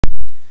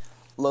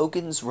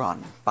Logan's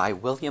Run by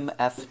William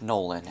F.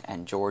 Nolan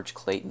and George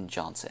Clayton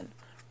Johnson.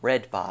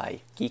 Read by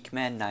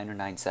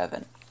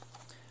Geekman9097.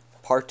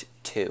 Part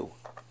 2.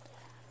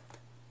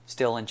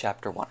 Still in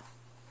Chapter 1.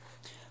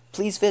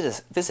 "Please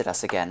visit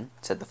us again,"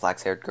 said the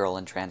flax-haired girl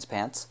in trans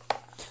pants.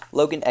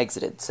 Logan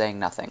exited, saying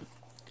nothing.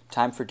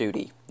 Time for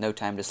duty, no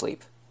time to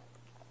sleep.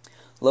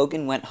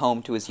 Logan went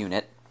home to his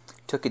unit,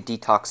 took a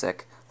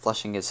detoxic,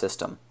 flushing his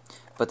system,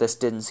 but this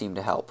didn't seem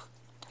to help.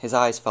 His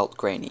eyes felt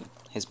grainy,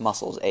 his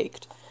muscles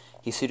ached.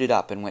 He suited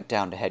up and went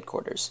down to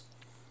headquarters.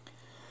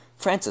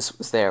 Francis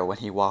was there when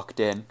he walked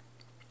in.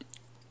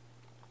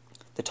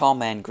 The tall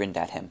man grinned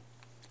at him.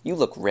 "You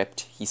look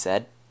ripped," he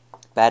said.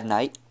 "Bad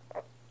night?"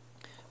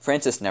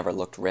 Francis never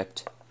looked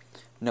ripped.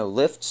 No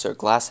lifts or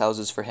glass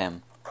houses for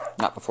him.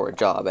 Not before a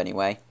job,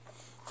 anyway.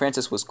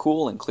 Francis was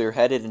cool and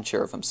clear-headed and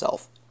sure of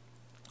himself.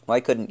 Why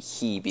couldn't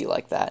he be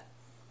like that?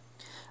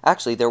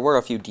 Actually, there were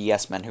a few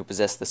DS men who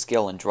possessed the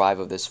skill and drive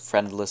of this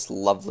friendless,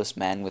 loveless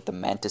man with the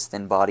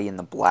mantis-thin body and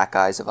the black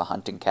eyes of a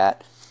hunting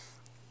cat.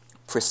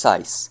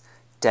 Precise,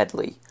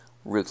 deadly,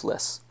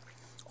 ruthless.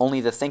 Only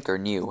the thinker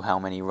knew how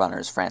many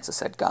runners Francis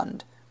had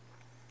gunned.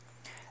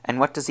 "And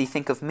what does he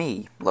think of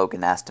me?"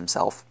 Logan asked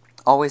himself.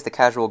 Always the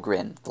casual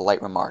grin, the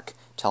light remark,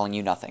 telling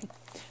you nothing,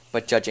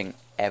 but judging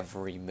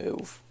every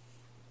move.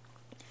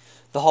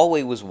 The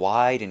hallway was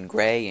wide and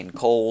gray and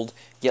cold,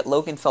 yet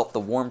Logan felt the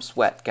warm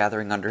sweat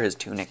gathering under his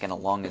tunic and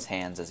along his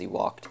hands as he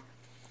walked.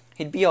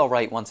 He'd be all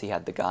right once he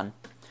had the gun.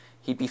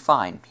 He'd be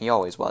fine, he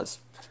always was.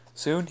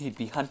 Soon he'd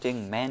be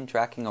hunting,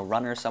 man-tracking a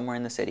runner somewhere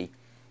in the city,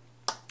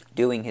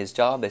 doing his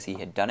job as he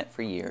had done it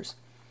for years.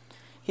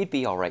 He'd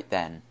be all right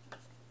then.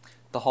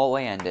 The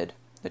hallway ended.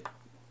 The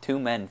two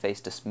men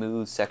faced a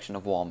smooth section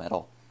of wall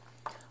metal.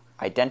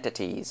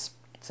 "Identities,"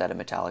 said a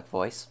metallic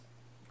voice.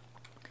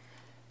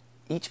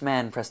 Each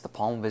man pressed the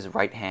palm of his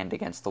right hand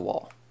against the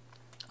wall.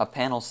 A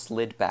panel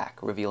slid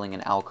back, revealing an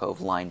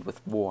alcove lined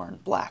with worn,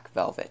 black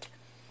velvet.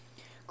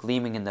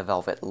 Gleaming in the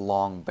velvet,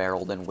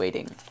 long-barreled and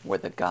waiting, were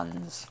the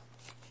guns.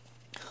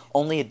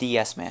 Only a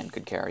DS man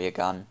could carry a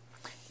gun.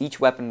 Each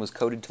weapon was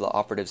coded to the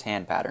operative's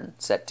hand pattern,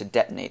 set to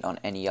detonate on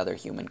any other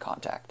human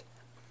contact.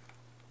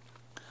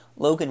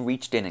 Logan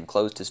reached in and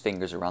closed his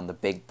fingers around the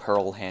big,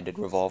 pearl-handed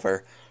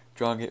revolver,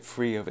 drawing it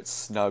free of its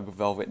snug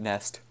velvet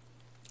nest.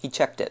 He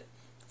checked it.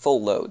 Full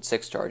load,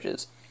 6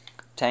 charges.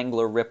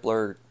 Tangler,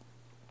 Ripper,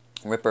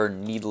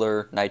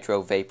 Needler,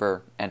 Nitro,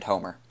 Vapor, and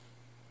Homer.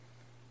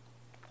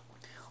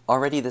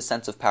 Already the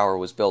sense of power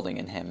was building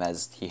in him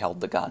as he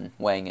held the gun,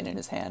 weighing it in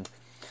his hand,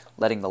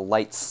 letting the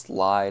light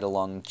slide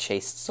along the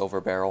chased silver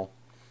barrel.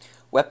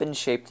 Weapons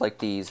shaped like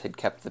these had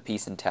kept the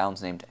peace in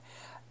towns named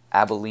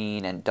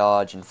Abilene and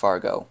Dodge and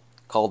Fargo.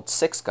 Called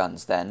 6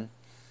 guns then,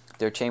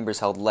 their chambers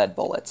held lead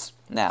bullets.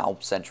 Now,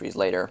 centuries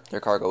later, their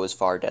cargo was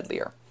far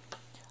deadlier.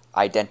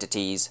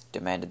 "Identities,"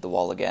 demanded the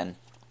wall again.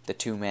 The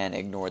two men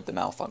ignored the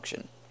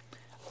malfunction.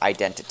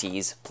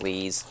 "Identities,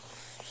 please."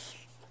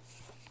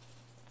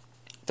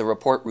 The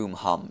report room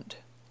hummed.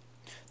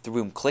 The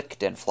room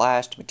clicked and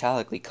flashed,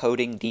 metallically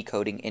coding,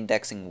 decoding,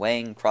 indexing,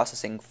 weighing,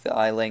 processing,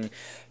 filing,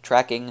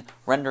 tracking,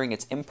 rendering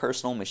its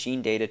impersonal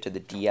machine data to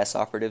the DS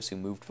operatives who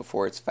moved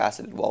before its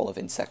faceted wall of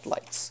insect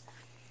lights.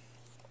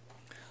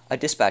 A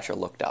dispatcher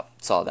looked up,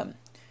 saw them.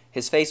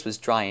 His face was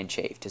dry and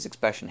chafed, his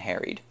expression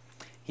harried.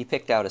 He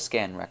picked out a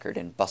scan record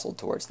and bustled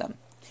towards them.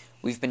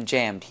 "We've been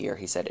jammed here,"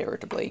 he said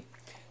irritably.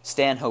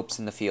 "Stanhope's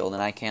in the field,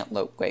 and I can't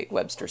locate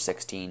Webster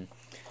 16.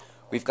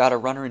 We've got a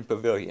runner in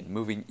pavilion,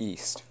 moving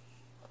east."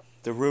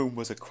 The room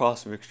was a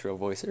cross-mixture of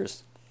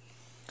voices.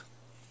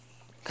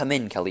 "Come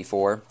in, Kelly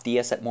 4.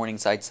 DS at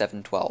Morningside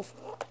 712.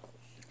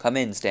 "Come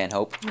in,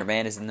 Stanhope. Your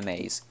man is in the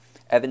maze.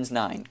 Evans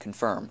 9.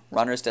 Confirm.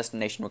 Runner's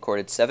destination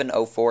recorded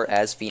 7:04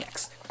 as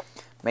Phoenix.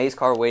 Maze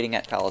car waiting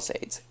at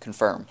Palisades.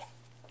 Confirm."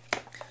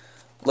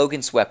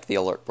 Logan swept the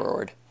alert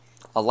board.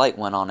 A light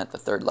went on at the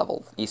 3rd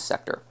level, east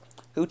sector.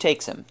 "Who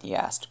takes him?" he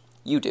asked.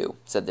 "You do,"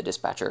 said the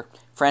dispatcher.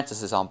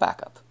 "Francis is on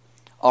backup."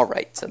 "All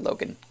right," said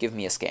Logan. "Give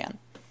me a scan."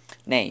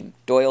 "Name,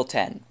 Doyle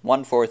 10,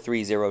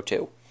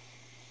 14302.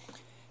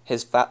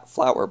 His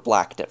flower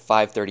blacked at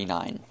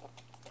 5:39.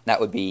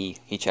 That would be,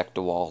 he checked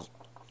a wall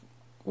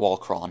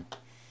cron.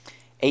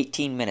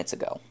 18 minutes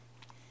ago.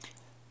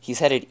 He's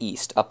headed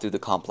east, up through the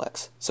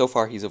complex. So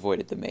far he's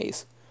avoided the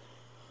maze.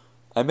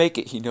 I make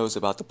it he knows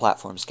about the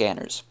platform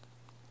scanners.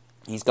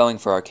 He's going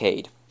for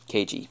Arcade,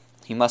 KG.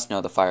 He must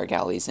know the fire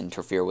galleys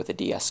interfere with a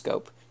DS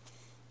scope.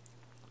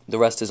 The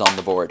rest is on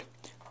the board.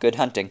 Good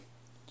hunting."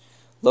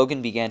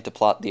 Logan began to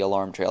plot the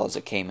alarm trail as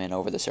it came in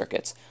over the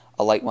circuits.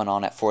 A light went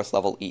on at 4th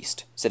level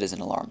east. Citizen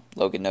alarm.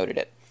 Logan noted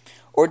it.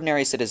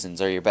 Ordinary citizens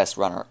are your best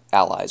runner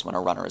allies when a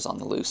runner is on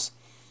the loose.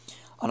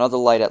 Another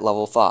light at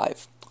level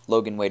 5.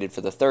 Logan waited for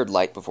the 3rd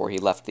light before he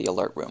left the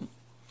alert room.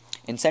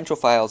 In Central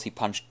Files he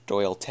punched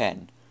Doyle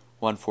 10.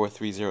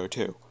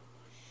 14302.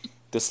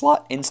 The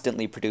slot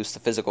instantly produced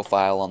the physical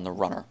file on the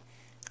runner.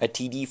 A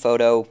TD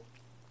photo,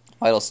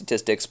 vital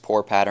statistics,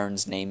 poor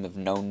patterns, name of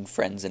known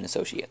friends and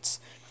associates.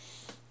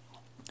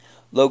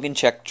 Logan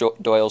checked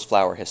Doyle's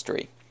flower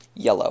history.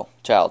 Yellow,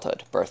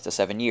 childhood, birth to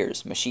 7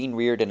 years, machine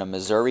reared in a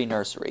Missouri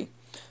nursery.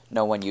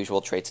 No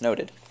unusual traits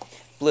noted.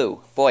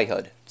 Blue,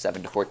 boyhood,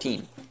 7 to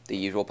 14. The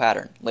usual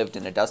pattern, lived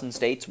in a dozen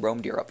states,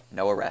 roamed Europe,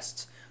 no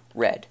arrests.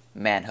 Red,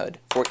 manhood,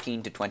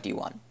 14 to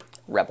 21.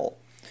 Rebel,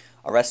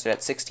 arrested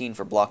at 16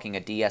 for blocking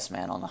a DS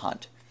man on the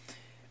hunt.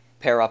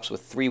 Pair-ups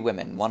with 3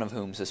 women, one of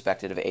whom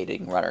suspected of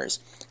aiding runners.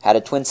 Had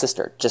a twin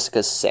sister,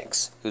 Jessica's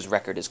 6, whose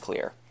record is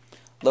clear.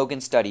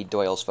 Logan studied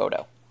Doyle's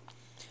photo.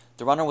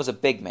 The runner was a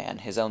big man,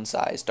 his own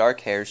size,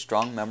 dark hair,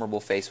 strong,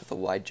 memorable face with a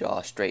wide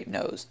jaw, straight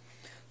nose.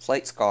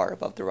 Slight scar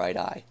above the right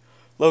eye.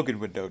 Logan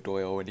would know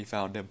Doyle when he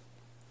found him.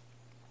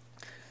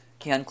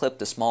 He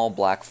unclipped a small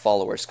black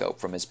follower scope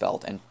from his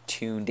belt and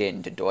tuned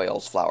in to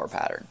Doyle's flower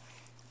pattern.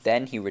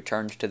 Then he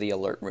returned to the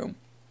alert room.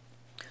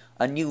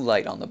 A new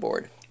light on the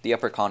board, the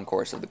upper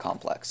concourse of the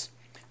complex.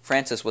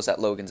 Francis was at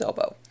Logan's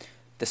elbow.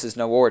 "This is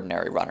no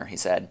ordinary runner," he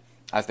said.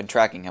 "I've been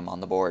tracking him on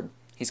the board.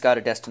 He's got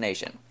a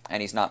destination,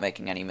 and he's not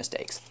making any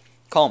mistakes.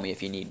 Call me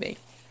if you need me."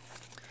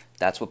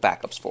 "That's what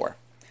backup's for."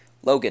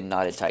 Logan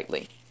nodded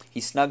tightly. He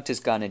snugged his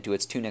gun into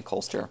its tunic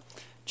holster,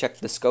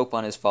 checked the scope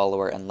on his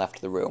follower, and left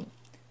the room.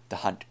 The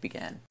hunt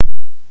began.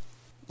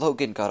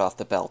 Logan got off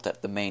the belt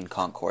at the main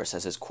concourse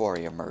as his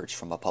quarry emerged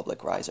from a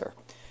public riser.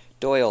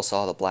 Doyle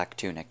saw the black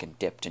tunic and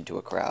dipped into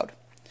a crowd.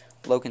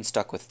 Logan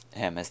stuck with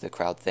him as the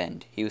crowd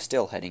thinned. He was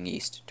still heading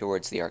east,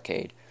 towards the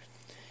arcade.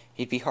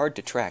 He'd be hard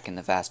to track in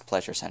the vast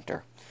pleasure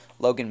center.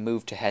 Logan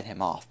moved to head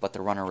him off, but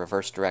the runner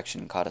reversed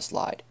direction and caught a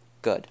slide.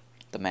 Good.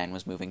 The man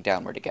was moving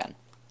downward again.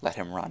 Let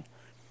him run.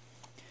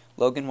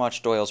 Logan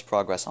watched Doyle's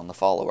progress on the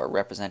follower,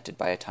 represented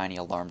by a tiny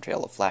alarm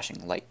trail of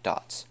flashing light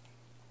dots.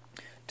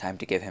 Time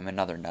to give him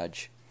another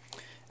nudge.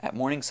 At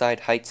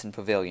Morningside Heights and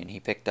Pavilion, he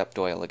picked up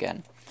Doyle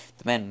again.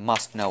 The man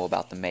must know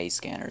about the maze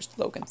scanners,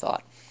 Logan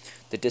thought.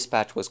 The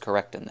dispatch was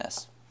correct in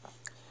this.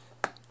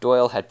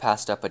 Doyle had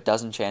passed up a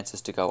dozen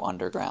chances to go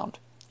underground.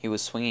 He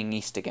was swinging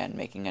east again,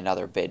 making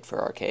another bid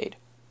for arcade.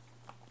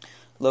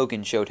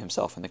 Logan showed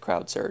himself in the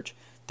crowd surge.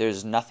 There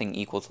is nothing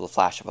equal to the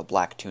flash of a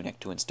black tunic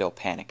to instill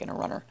panic in a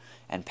runner,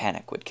 and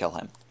panic would kill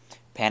him.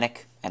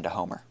 Panic and a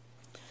homer.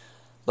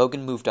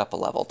 Logan moved up a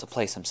level to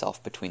place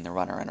himself between the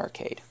runner and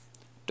arcade.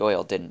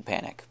 Doyle didn't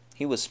panic.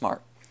 He was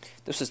smart.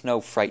 This was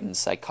no frightened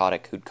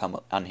psychotic who'd come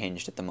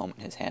unhinged at the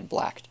moment his hand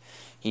blacked.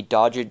 He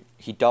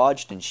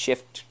dodged and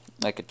shifted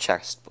like a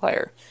chess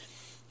player,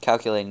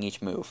 calculating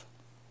each move.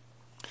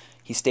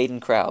 He stayed in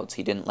crowds.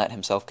 He didn't let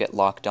himself get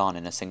locked on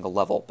in a single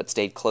level, but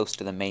stayed close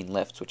to the main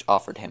lifts, which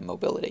offered him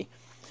mobility.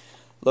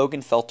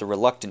 Logan felt a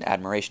reluctant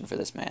admiration for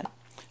this man.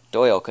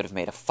 Doyle could have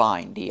made a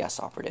fine DS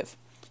operative.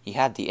 He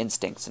had the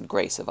instincts and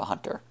grace of a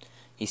hunter.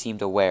 He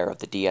seemed aware of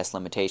the DS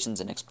limitations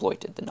and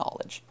exploited the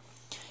knowledge.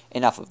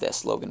 Enough of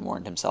this, Logan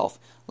warned himself.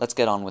 Let's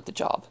get on with the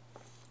job.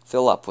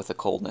 Fill up with the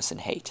coldness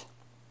and hate.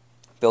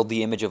 Build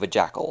the image of a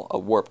jackal, a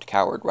warped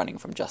coward running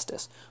from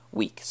justice.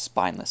 Weak,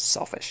 spineless,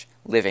 selfish,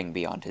 living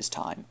beyond his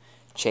time.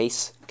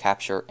 Chase,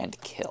 capture, and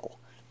kill.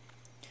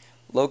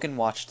 Logan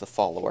watched the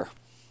follower.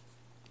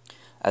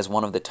 As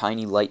one of the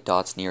tiny light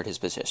dots neared his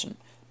position,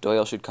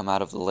 Doyle should come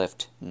out of the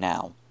lift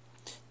now.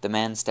 The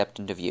man stepped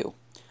into view.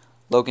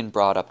 Logan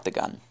brought up the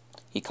gun.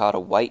 He caught a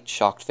white,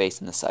 shocked face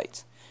in the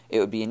sights. It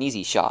would be an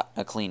easy shot,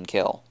 a clean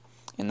kill.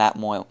 In that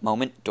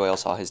moment, Doyle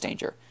saw his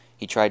danger.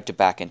 He tried to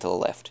back into the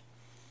lift.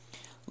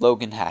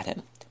 Logan had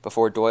him.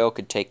 Before Doyle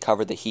could take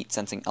cover, the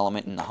heat-sensing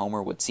element in the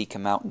Homer would seek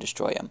him out and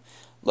destroy him.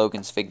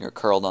 Logan's finger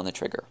curled on the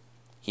trigger.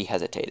 He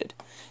hesitated.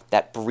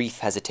 That brief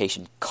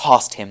hesitation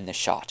cost him the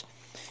shot.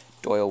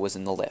 Doyle was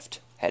in the lift,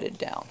 headed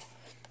down.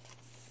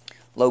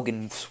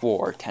 Logan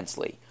swore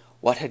tensely.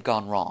 What had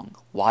gone wrong?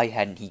 Why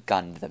hadn't he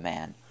gunned the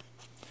man?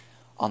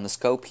 On the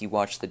scope, he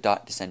watched the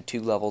dot descend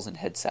 2 levels and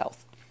head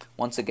south.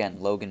 Once again,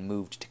 Logan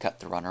moved to cut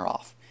the runner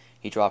off.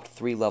 He dropped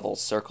 3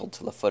 levels, circled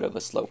to the foot of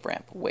a slope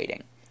ramp,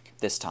 waiting.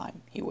 This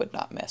time, he would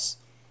not miss.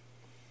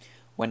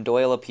 When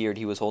Doyle appeared,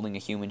 he was holding a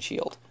human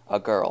shield, a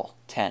girl,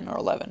 10 or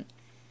 11.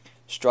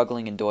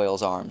 Struggling in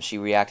Doyle's arms, she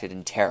reacted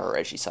in terror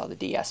as she saw the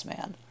DS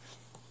man.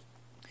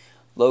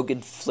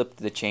 Logan flipped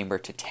the chamber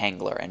to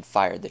Tangler and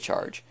fired the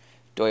charge.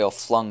 Doyle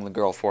flung the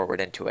girl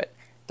forward into it.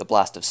 The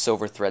blast of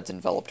silver threads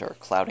enveloped her,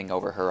 clouding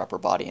over her upper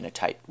body in a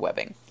tight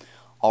webbing.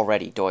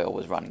 Already Doyle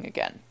was running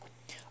again.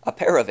 A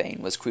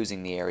paravane was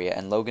cruising the area,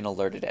 and Logan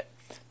alerted it.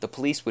 The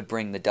police would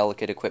bring the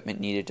delicate equipment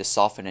needed to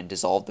soften and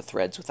dissolve the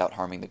threads without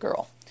harming the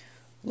girl.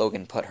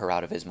 Logan put her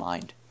out of his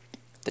mind.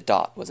 The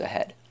dot was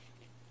ahead.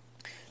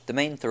 The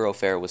main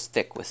thoroughfare was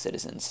thick with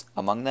citizens.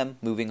 Among them,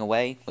 moving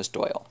away, was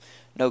Doyle.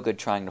 No good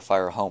trying to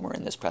fire a homer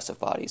in this press of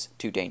bodies.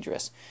 Too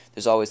dangerous.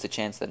 There's always the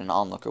chance that an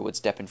onlooker would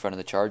step in front of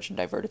the charge and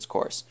divert its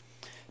course.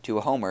 To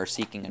a homer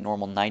seeking a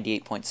normal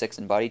 98.6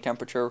 in body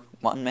temperature,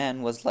 one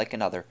man was like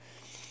another.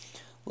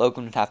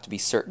 Logan would have to be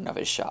certain of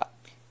his shot.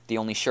 The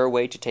only sure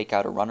way to take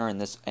out a runner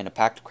in a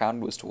packed crowd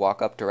was to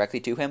walk up directly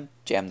to him,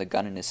 jam the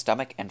gun in his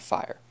stomach, and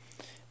fire.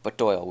 But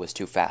Doyle was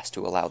too fast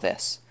to allow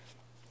this.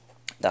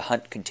 The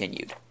hunt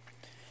continued.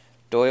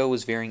 Doyle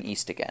was veering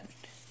east again,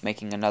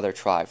 making another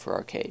try for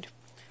arcade.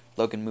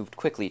 Logan moved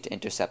quickly to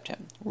intercept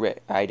him,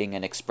 riding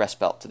an express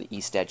belt to the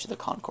east edge of the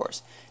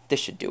concourse. This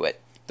should do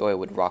it. Doyle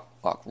would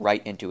walk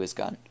right into his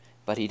gun.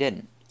 But he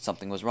didn't.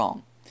 Something was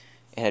wrong.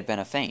 It had been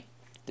a feint.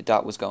 The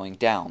dot was going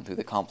down through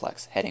the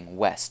complex, heading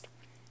west,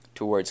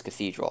 towards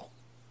Cathedral.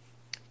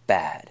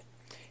 Bad.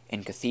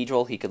 In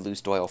Cathedral, he could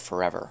lose Doyle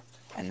forever,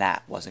 and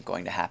that wasn't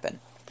going to happen.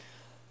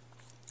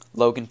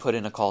 Logan put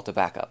in a call to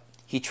backup.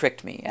 He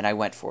tricked me, and I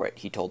went for it,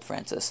 he told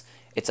Francis.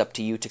 It's up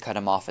to you to cut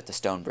him off at the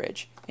stone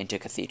bridge, into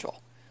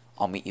Cathedral.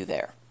 I'll meet you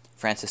there.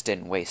 Francis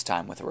didn't waste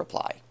time with a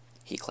reply.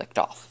 He clicked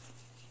off.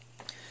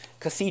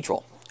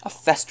 Cathedral, a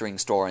festering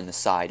store in the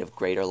side of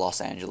greater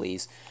Los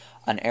Angeles,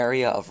 an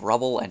area of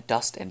rubble and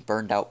dust and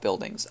burned-out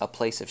buildings, a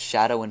place of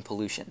shadow and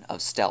pollution,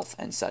 of stealth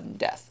and sudden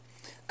death.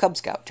 Cub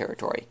Scout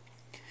territory.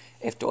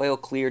 If Doyle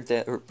cleared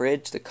the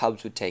bridge, the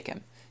Cubs would take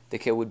him. The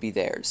kill would be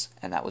theirs,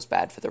 and that was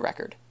bad for the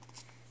record.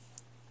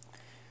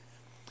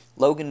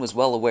 Logan was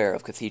well aware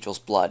of Cathedral's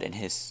blood in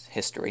his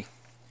history.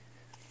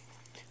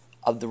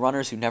 Of the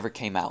runners who never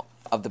came out,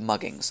 of the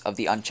muggings, of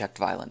the unchecked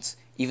violence.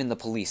 Even the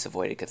police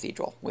avoided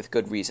Cathedral, with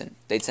good reason.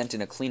 They'd sent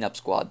in a cleanup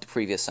squad the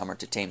previous summer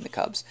to tame the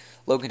Cubs.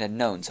 Logan had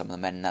known some of the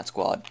men in that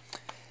squad.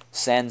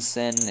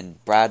 Sanson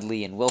and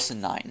Bradley and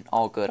Wilson 9,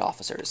 all good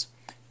officers.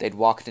 They'd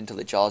walked into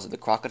the jaws of the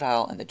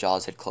crocodile, and the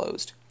jaws had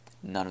closed.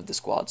 None of the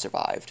squad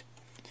survived.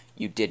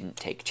 You didn't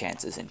take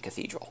chances in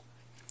Cathedral.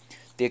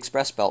 The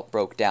express belt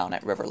broke down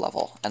at river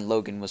level, and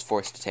Logan was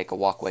forced to take a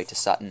walkway to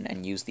Sutton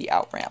and use the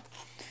out-ramp.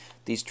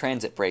 These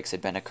transit breaks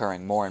had been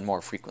occurring more and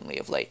more frequently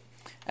of late,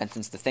 and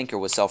since the Thinker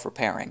was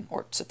self-repairing,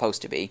 or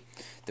supposed to be,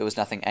 there was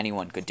nothing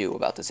anyone could do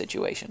about the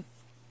situation.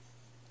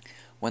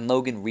 When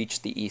Logan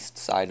reached the east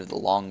side of the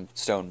long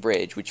stone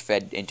bridge which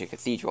fed into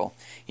Cathedral,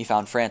 he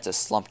found Francis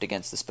slumped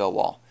against the spill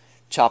wall.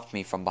 "Chopped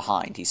me from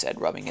behind," he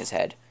said, rubbing his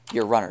head.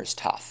 "Your runner's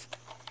tough."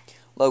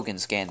 Logan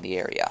scanned the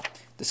area.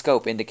 The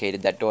scope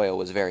indicated that Doyle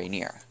was very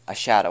near, a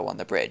shadow on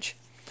the bridge.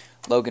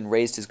 Logan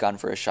raised his gun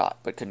for a shot,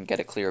 but couldn't get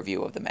a clear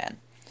view of the man.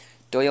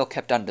 Doyle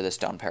kept under the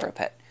stone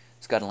parapet,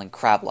 scuttling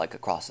crab-like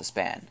across the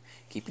span,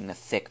 keeping the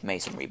thick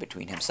masonry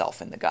between himself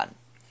and the gun.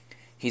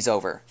 "He's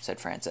over," said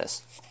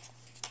Francis.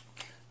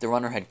 The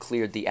runner had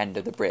cleared the end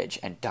of the bridge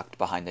and ducked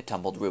behind the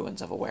tumbled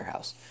ruins of a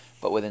warehouse,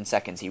 but within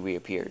seconds he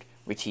reappeared,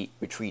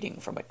 retreating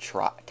from a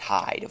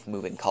tide of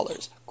moving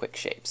colors, quick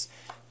shapes.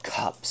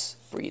 "Cubs,"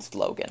 breathed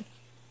Logan.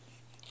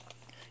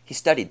 He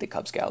studied the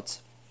Cub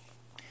Scouts.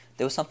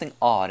 There was something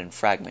odd and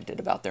fragmented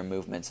about their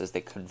movements as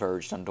they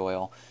converged on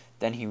Doyle.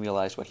 Then he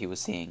realized what he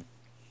was seeing.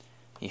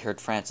 He heard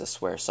Francis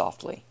swear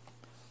softly.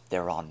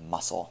 "They're on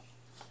muscle."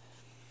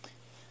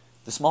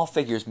 The small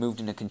figures moved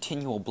in a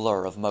continual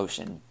blur of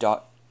motion,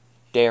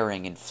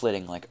 daring and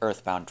flitting like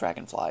earthbound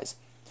dragonflies.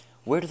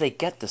 Where do they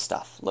get the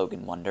stuff?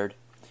 Logan wondered.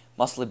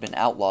 Muscle had been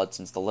outlawed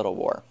since the Little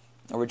War.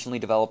 Originally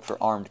developed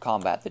for armed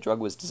combat, the drug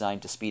was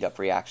designed to speed up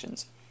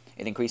reactions.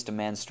 It increased a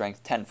man's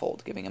strength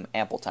tenfold, giving him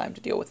ample time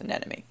to deal with an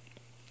enemy.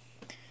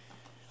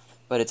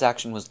 But its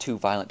action was too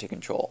violent to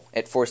control.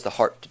 It forced the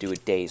heart to do a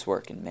day's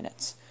work in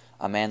minutes.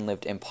 A man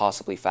lived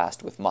impossibly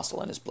fast with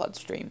muscle in his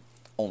bloodstream.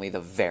 Only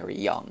the very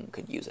young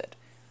could use it.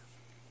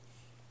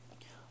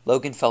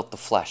 Logan felt the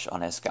flesh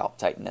on his scalp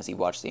tighten as he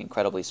watched the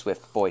incredibly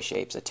swift boy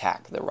shapes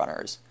attack the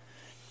runners.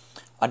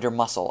 Under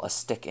muscle, a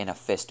stick in a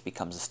fist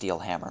becomes a steel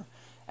hammer,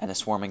 and the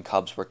swarming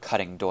cubs were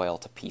cutting Doyle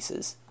to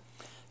pieces.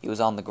 He was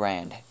on the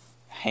ground,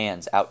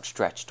 hands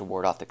outstretched to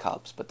ward off the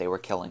cubs, but they were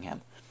killing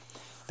him.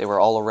 They were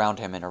all around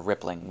him in a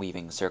rippling,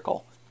 weaving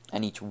circle,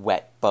 and each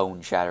wet,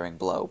 bone-shattering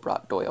blow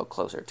brought Doyle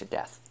closer to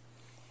death.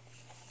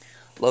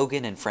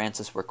 Logan and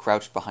Francis were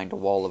crouched behind a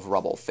wall of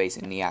rubble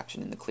facing the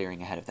action in the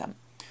clearing ahead of them.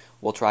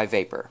 "We'll try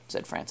vapor,"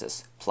 said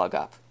Francis. "Plug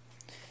up."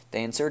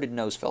 They inserted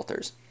nose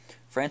filters.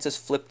 Francis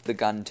flipped the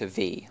gun to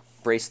V,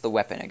 braced the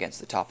weapon against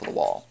the top of the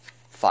wall,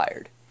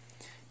 fired.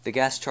 The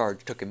gas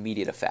charge took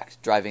immediate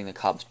effect, driving the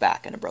cubs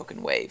back in a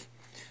broken wave.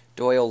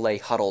 Doyle lay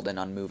huddled and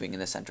unmoving in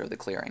the center of the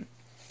clearing.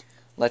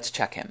 "Let's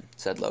check him,"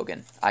 said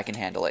Logan. "I can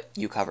handle it.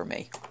 You cover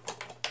me."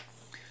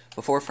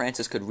 Before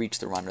Francis could reach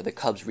the runner, the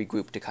cubs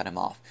regrouped to cut him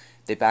off.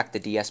 They backed the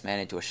DS man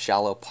into a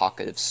shallow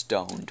pocket of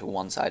stone to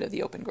one side of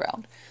the open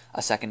ground.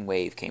 A second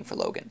wave came for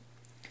Logan.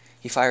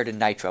 He fired a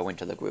nitro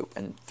into the group,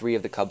 and 3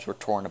 of the cubs were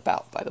torn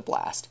about by the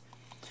blast.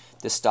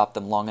 This stopped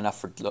them long enough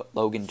for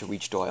Logan to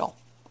reach Doyle.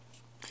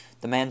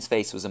 The man's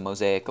face was a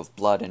mosaic of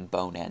blood and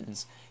bone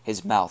ends.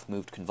 His mouth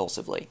moved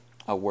convulsively.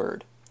 A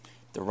word.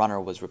 The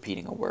runner was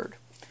repeating a word.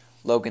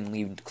 Logan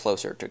leaned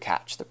closer to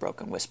catch the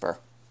broken whisper.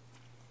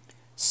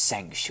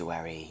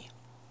 "Sanctuary."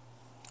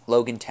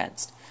 Logan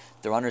tensed.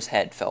 The runner's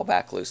head fell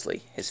back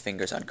loosely, his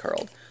fingers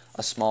uncurled.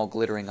 A small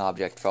glittering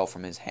object fell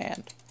from his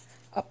hand.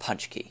 A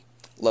punch key.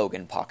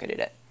 Logan pocketed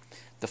it.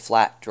 The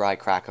flat, dry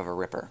crack of a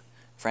ripper.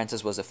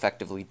 Francis was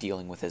effectively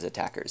dealing with his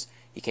attackers.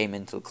 He came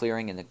into the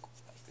clearing and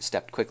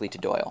stepped quickly to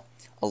Doyle.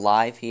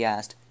 "Alive?" he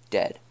asked.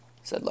 "Dead,"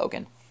 said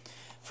Logan.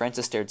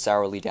 Francis stared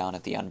sourly down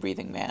at the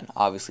unbreathing man,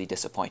 obviously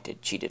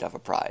disappointed, cheated of a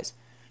prize.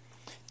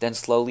 Then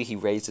slowly he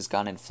raised his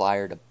gun and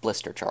fired a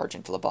blister charge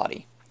into the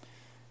body.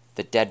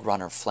 The dead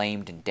runner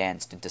flamed and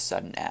danced into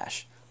sudden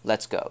ash.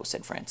 "Let's go,"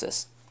 said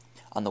Francis.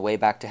 On the way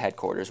back to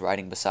headquarters,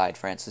 riding beside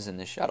Francis in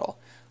the shuttle,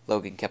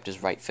 Logan kept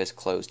his right fist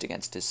closed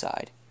against his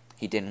side.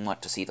 He didn't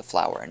want to see the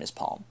flower in his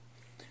palm.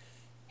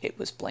 It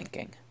was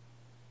blinking.